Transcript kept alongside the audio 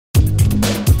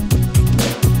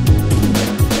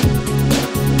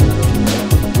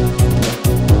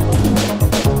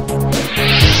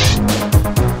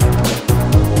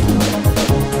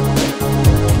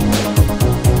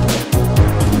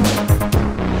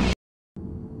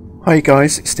Hi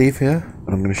guys, it's Steve here, and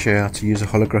I'm going to show you how to use a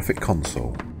holographic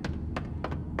console.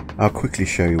 I'll quickly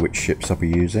show you which ships I'll be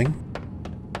using.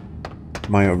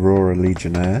 My Aurora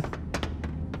Legionnaire,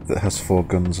 that has 4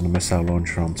 guns and a missile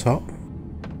launcher on top.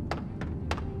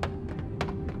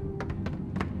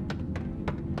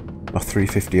 My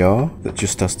 350R, that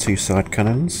just has 2 side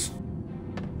cannons.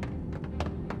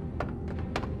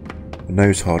 The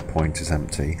nose hardpoint is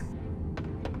empty.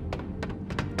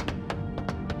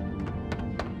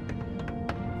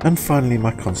 And finally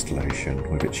my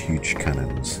Constellation with its huge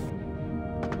cannons.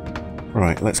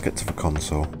 Right, let's get to the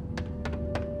console.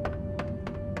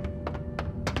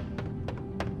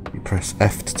 You press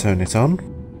F to turn it on,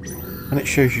 and it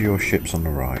shows you your ships on the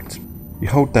right. You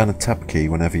hold down a tab key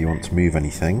whenever you want to move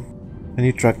anything, and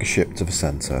you drag a ship to the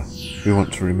centre. We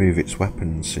want to remove its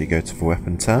weapons, so you go to the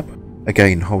weapon tab.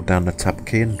 Again, hold down the tab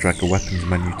key and drag a weapons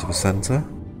menu to the centre.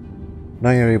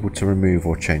 Now you're able to remove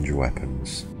or change your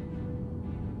weapons.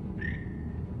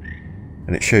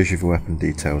 And it shows you the weapon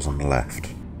details on the left.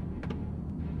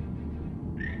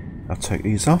 I'll take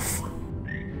these off.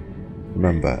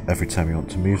 Remember, every time you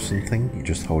want to move something, you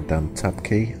just hold down the tab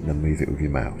key and then move it with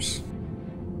your mouse.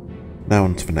 Now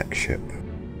on to the next ship.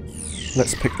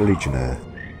 Let's pick the Legionnaire.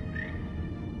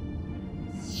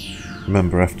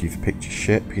 Remember, after you've picked your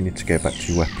ship, you need to go back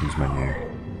to your weapons menu.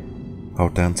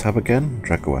 Hold down tab again and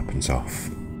drag the weapons off.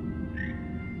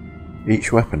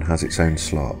 Each weapon has its own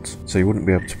slot, so you wouldn't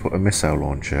be able to put a missile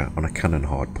launcher on a cannon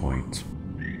hardpoint.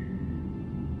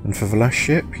 And for the last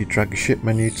ship, you drag a ship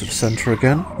menu to the centre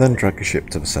again, then drag a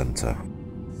ship to the centre.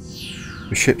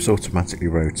 The ships automatically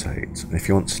rotate, and if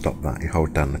you want to stop that, you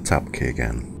hold down the tab key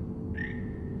again.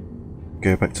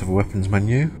 Go back to the weapons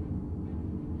menu,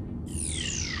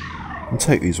 and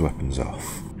take these weapons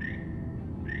off.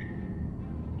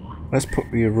 Let's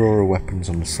put the Aurora weapons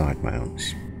on the side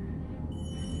mounts.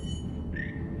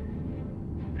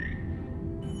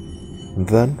 And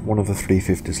then one of the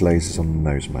 350's lasers on the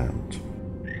nose mount.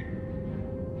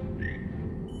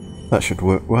 That should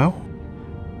work well.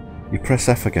 You press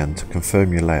F again to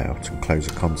confirm your layout and close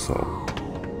the console.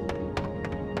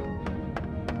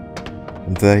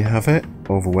 And there you have it,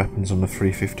 all the weapons on the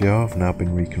 350R have now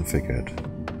been reconfigured.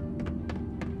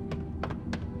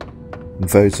 And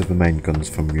those are the main guns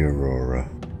from the Aurora.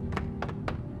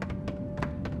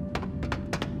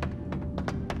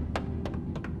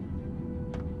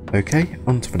 Okay,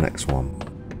 on to the next one.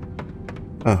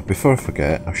 Before I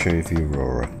forget, I'll show you the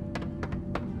Aurora.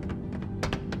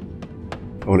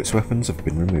 All its weapons have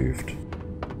been removed.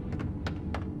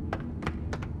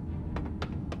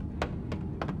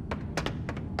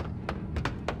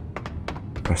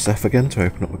 Press F again to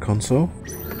open up the console.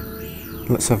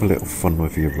 Let's have a little fun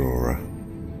with the Aurora.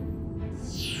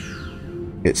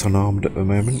 It's unarmed at the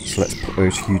moment, so let's put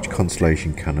those huge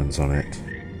Constellation cannons on it.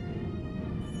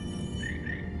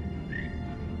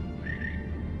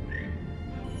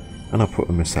 And I'll put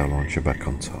the missile launcher back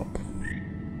on top.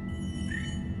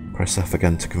 Press F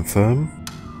again to confirm.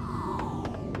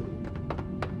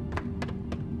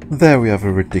 There we have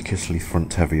a ridiculously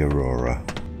front-heavy Aurora.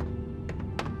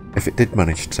 If it did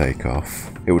manage to take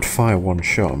off, it would fire one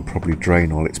shot and probably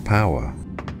drain all its power.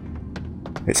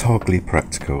 It's hardly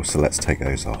practical, so let's take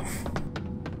those off.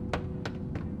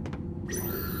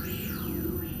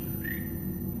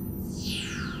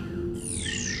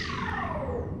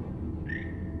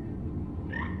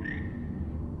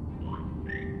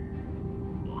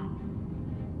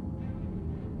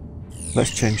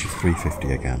 Let's change the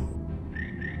 350 again.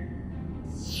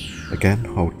 Again,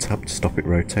 hold tab to stop it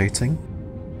rotating.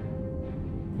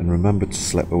 And remember to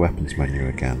select the weapons menu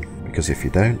again, because if you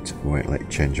don't, it won't let you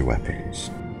change your weapons.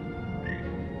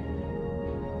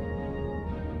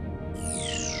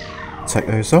 Take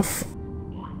those off.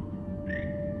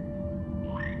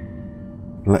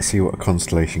 And let's see what the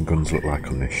Constellation guns look like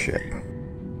on this ship.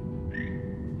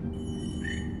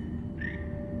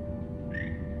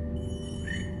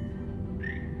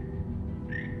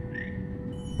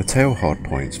 The tail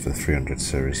hardpoints for the 300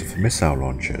 series are for missile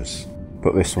launchers,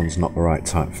 but this one's not the right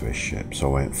type for this ship, so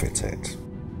I won't fit it.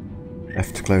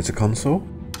 F to close the console.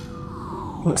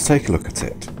 Let's take a look at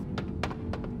it.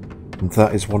 And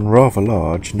that is one rather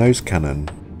large nose cannon.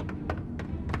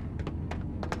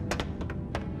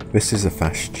 This is a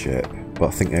fast ship, but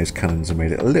I think those cannons have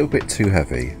made it a little bit too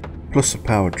heavy, plus the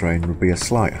power drain would be a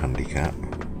slight handicap.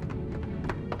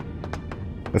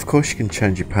 Of course you can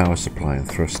change your power supply and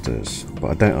thrusters,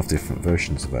 but I don't have different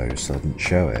versions of those, so I didn't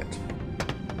show it.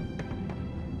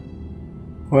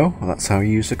 Well, that's how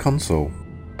you use a console.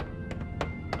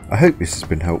 I hope this has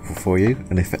been helpful for you,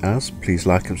 and if it has, please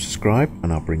like and subscribe,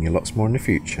 and I'll bring you lots more in the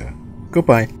future.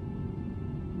 Goodbye.